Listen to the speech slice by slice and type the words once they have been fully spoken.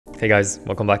Hey guys,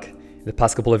 welcome back. In the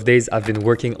past couple of days, I've been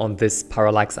working on this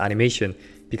parallax animation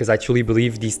because I truly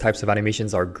believe these types of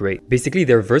animations are great. Basically,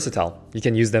 they're versatile. You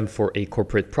can use them for a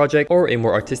corporate project or a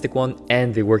more artistic one,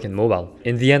 and they work in mobile.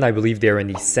 In the end, I believe they're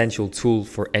an essential tool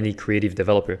for any creative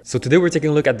developer. So today we're taking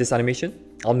a look at this animation.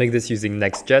 I'll make this using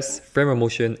Nextjs, frame of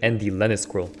motion, and the Lenis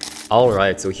scroll.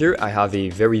 Alright, so here I have a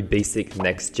very basic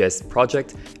Nextjs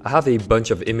project. I have a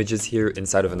bunch of images here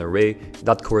inside of an array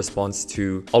that corresponds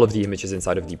to all of the images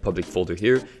inside of the public folder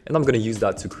here, and I'm going to use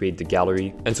that to create the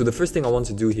gallery. And so the first thing I want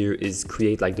to do here is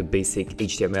create like the basic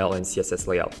HTML and CSS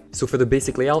layout. So for the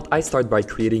basic layout, I start by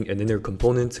creating an inner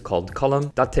component called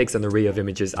column that takes an array of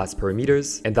images as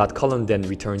parameters, and that column then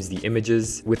returns the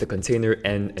images with a container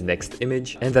and a next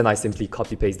image. And then I simply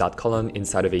copy paste that column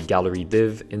inside of a gallery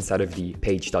div inside of the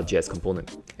page.js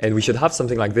component. And we should have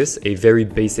something like this, a very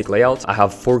basic layout. I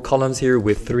have 4 columns here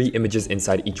with 3 images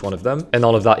inside each one of them, and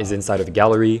all of that is inside of a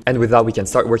gallery. And with that, we can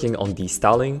start working on the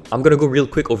styling. I'm gonna go real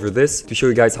quick over this to show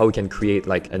you guys how we can create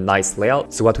like a nice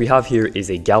layout. So what we have here is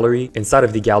a gallery. Inside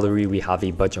of the gallery, we have a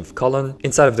bunch of column.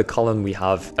 Inside of the column, we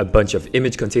have a bunch of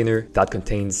image container that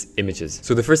contains images.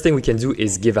 So the first thing we can do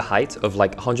is give a height of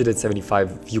like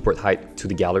 175 viewport height to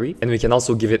the gallery, and we can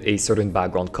also give it a certain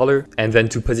background color. And then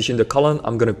to position the column,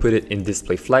 I'm gonna put it in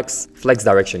display flex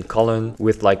direction column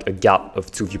with like a gap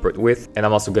of 2 viewport width, and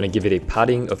I'm also gonna give it a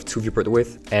padding of 2 viewport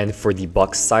width. And for the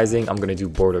box sizing, I'm gonna do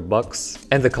border box,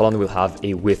 and the column will have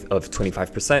a width of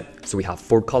 25%. So we have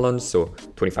 4 columns, so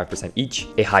 25% each,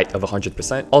 a height of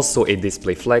 100%, also a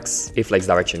display flex, a flex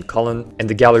direction column, and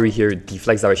the gallery here, the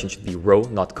flex direction should be row,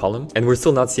 not column. And we're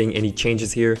still not seeing any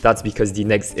changes here. That's because the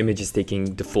next image is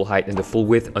taking the full height and the full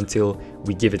width until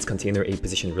we give its container a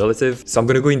position relative. So I'm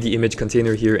gonna go in the image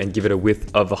container here and give it a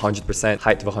width of 100%,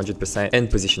 height of 100%, and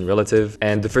position relative.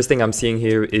 And the first thing I'm seeing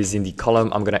here is in the column,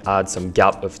 I'm gonna add some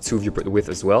gap of 2 viewport width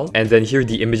as well. And then here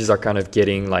the images are kind of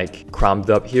getting like crammed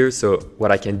up here. So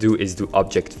what I can do is do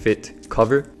object fit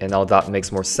cover, and now that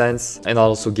makes more sense. And I'll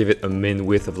also give it a min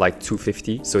width of like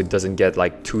 250 so it doesn't get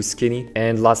like too skinny.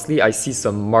 And lastly, I see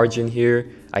some margin here.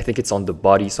 I think it's on the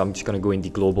body, so I'm just gonna go in the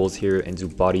globals here and do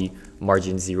body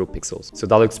margin 0 pixels. So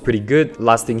that looks pretty good.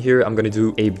 Last thing here, I'm gonna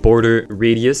do a border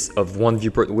radius of 1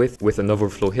 viewport width with an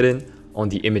overflow hidden on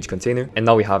the image container, and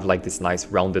now we have like this nice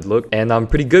rounded look, and I'm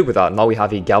pretty good with that. Now we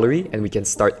have a gallery and we can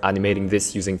start animating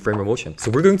this using frame of motion.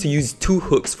 So we're going to use 2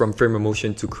 hooks from frame of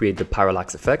motion to create the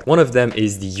parallax effect. One of them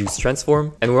is the use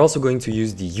transform, and we're also going to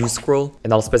use the use scroll,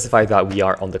 and I'll specify that we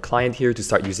are on the client here to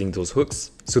start using those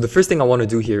hooks. So the first thing I want to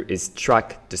do here is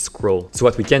track the scroll. So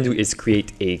what we can do is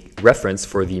create a reference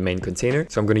for the main container.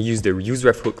 So I'm going to use the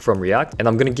useRef hook from React, and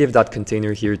I'm going to give that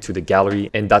container here to the gallery,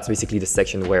 and that's basically the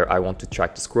section where I want to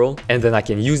track the scroll. And then I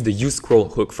can use the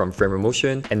useScroll hook from frame of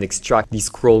motion and extract the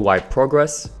scroll y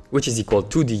progress, which is equal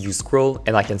to the useScroll,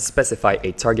 and I can specify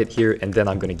a target here, and then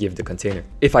I'm going to give the container.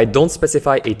 If I don't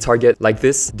specify a target like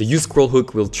this, the useScroll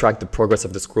hook will track the progress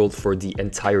of the scroll for the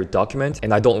entire document,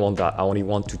 and I don't want that. I only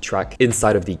want to track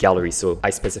inside of the gallery, so I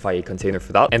specify a container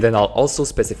for that. And then I'll also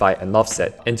specify an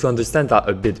offset. And to understand that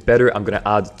a bit better, I'm going to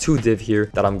add 2 div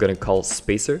here that I'm going to call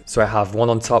spacer. So I have one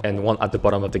on top and one at the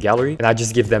bottom of the gallery, and I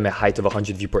just give them a height of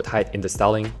 100 viewport height in the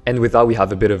styling. And with that, we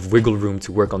have a bit of wiggle room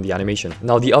to work on the animation.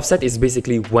 Now the offset is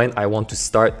basically when I want to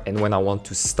start and when I want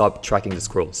to stop tracking the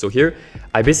scroll. So here,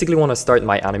 I basically want to start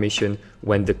my animation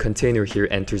when the container here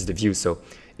enters the view. So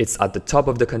it's at the top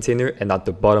of the container and at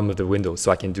the bottom of the window.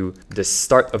 So I can do the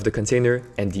start of the container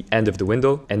and the end of the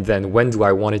window. And then when do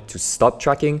I want it to stop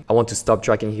tracking? I want to stop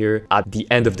tracking here at the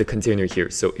end of the container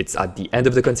here. So it's at the end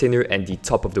of the container and the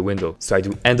top of the window. So I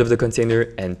do end of the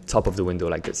container and top of the window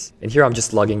like this. And here I'm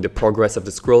just logging the progress of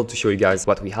the scroll to show you guys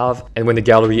what we have. And when the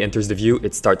gallery enters the view,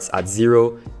 it starts at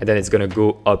 0, and then it's going to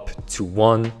go up to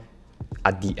 1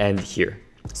 at the end here.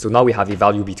 So now we have a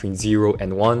value between 0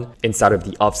 and 1 inside of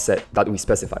the offset that we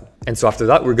specified. And so after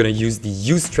that, we're going to use the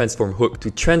use transform hook to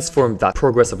transform that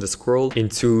progress of the scroll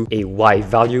into a y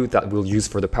value that we'll use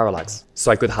for the parallax.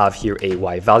 So I could have here a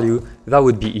y value that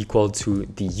would be equal to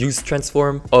the use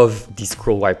transform of the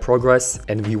scroll y progress,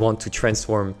 and we want to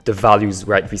transform the values,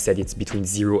 right? We said it's between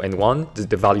 0 and 1,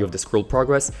 the value of the scroll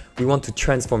progress. We want to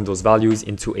transform those values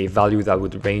into a value that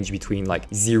would range between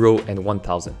like 0 and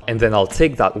 1000. And then I'll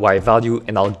take that y value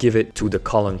and I'll give it to the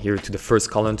column here, to the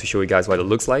first column, to show you guys what it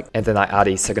looks like. And then I add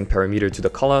a second parameter to the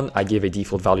column, I gave a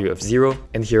default value of 0.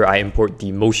 And here I import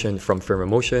the motion from firmware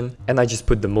motion, and I just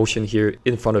put the motion here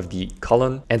in front of the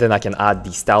column. And then I can add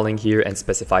the styling here and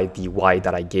specify the Y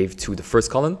that I gave to the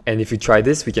first column. And if you try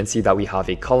this, we can see that we have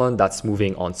a column that's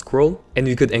moving on scroll, and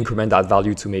we could increment that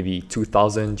value to maybe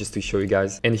 2000 just to show you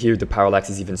guys. And here the parallax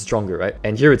is even stronger, right?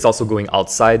 And here it's also going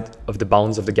outside of the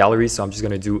bounds of the gallery, so I'm just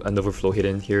going to do an overflow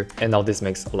hidden here, and now this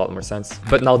makes a lot more sense.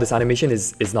 But now this animation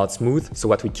is not smooth, so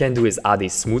what we can do is add a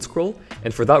smooth scroll,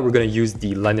 and for that we're going to use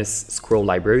the Lenis scroll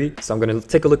library. So I'm going to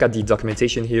take a look at the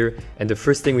documentation here, and the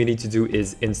first thing we need to do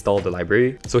is install the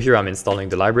library. So here I'm installing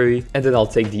the library, and then I'll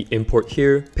take the import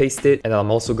here, paste it, and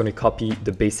I'm also going to copy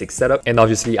the basic setup. And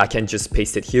obviously I can't just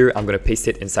paste it here, I'm going to paste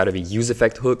it inside of a use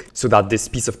effect hook so that this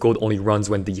piece of code only runs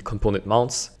when the component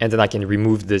mounts. And then I can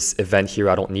remove this event here,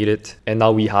 I don't need it. And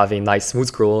now we have a nice smooth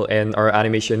scroll, and our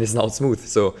animation is now smooth.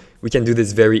 So we can do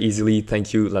this very easily.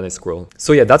 Thank you, Lenis scroll.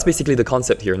 So yeah, that's basically the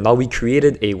concept here. Now we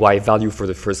created a Y value for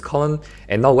the first column,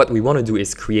 and now what we want to do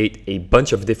is create a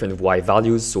bunch of different Y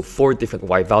values. So 4 different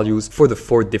Y values for the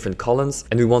 4 different columns,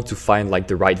 and we want to find like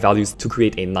the right values to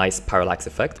create a nice parallax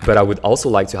effect. But I would also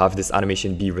like to have this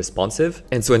animation be responsive.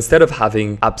 And so instead of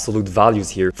having absolute values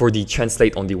here for the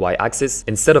translate on the Y axis,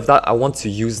 instead of that, I want to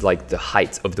use like the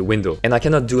height of the window. And I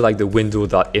cannot do like the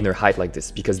window.inner height like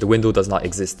this because the window does not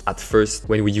exist at first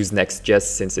when we use Nextjs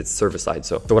since it's server side.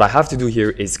 So what I have to do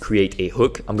here is create a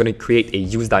hook. I'm going to create a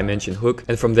use dimension hook,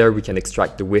 and from there we can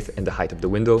extract the width and the height of the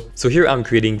window. So here I'm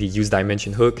creating the use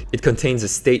dimension hook. It contains a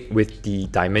state with the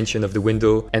dimension of the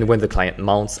window, and when the client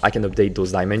mounts, I can update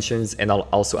those dimensions, and I'll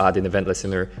also add an event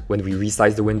listener. When we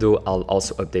resize the window, I'll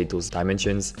also update those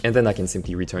dimensions, and then I can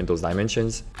simply return those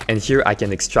dimensions. And here I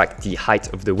can extract the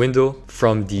height of the window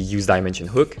from the use dimension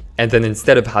hook. And then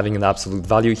instead of having an absolute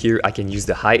value here, I can use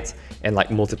the height and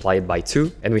like multiply it by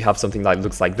 2, and we have something that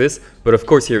looks like this. But of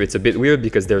course here it's a bit weird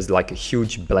because there's like a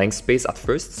huge blank space at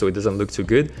first, so it doesn't look too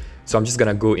good. So I'm just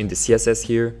gonna go in the CSS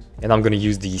here, and I'm gonna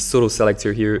use the pseudo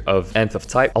selector here of nth of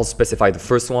type. I'll specify the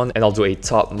first one, and I'll do a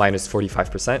top minus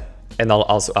 45%. And I'll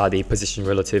also add a position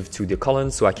relative to the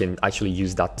column so I can actually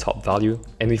use that top value.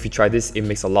 And if you try this, it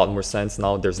makes a lot more sense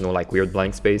now. There's no like weird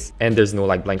blank space, and there's no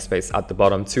like blank space at the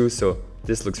bottom too. So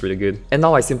this looks really good. And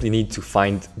now I simply need to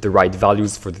find the right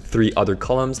values for the 3 other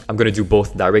columns. I'm going to do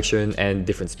both direction and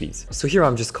different speeds. So here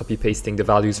I'm just copy pasting the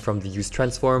values from the use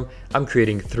transform. I'm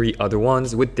creating 3 other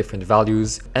ones with different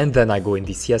values, and then I go in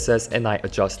the CSS and I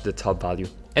adjust the top value.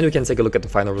 And we can take a look at the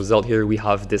final result here. We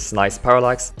have this nice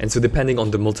parallax. And so depending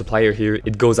on the multiplier here,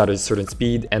 it goes at a certain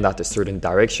speed and at a certain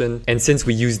direction. And since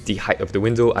we use the height of the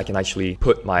window, I can actually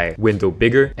put my window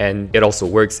bigger, and it also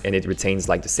works, and it retains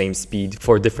like the same speed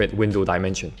for different window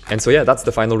dimension. And so yeah, that's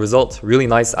the final result. Really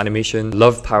nice animation.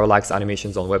 Love parallax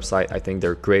animations on website. I think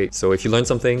they're great. So if you learned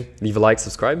something, leave a like,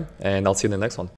 subscribe, and I'll see you in the next one.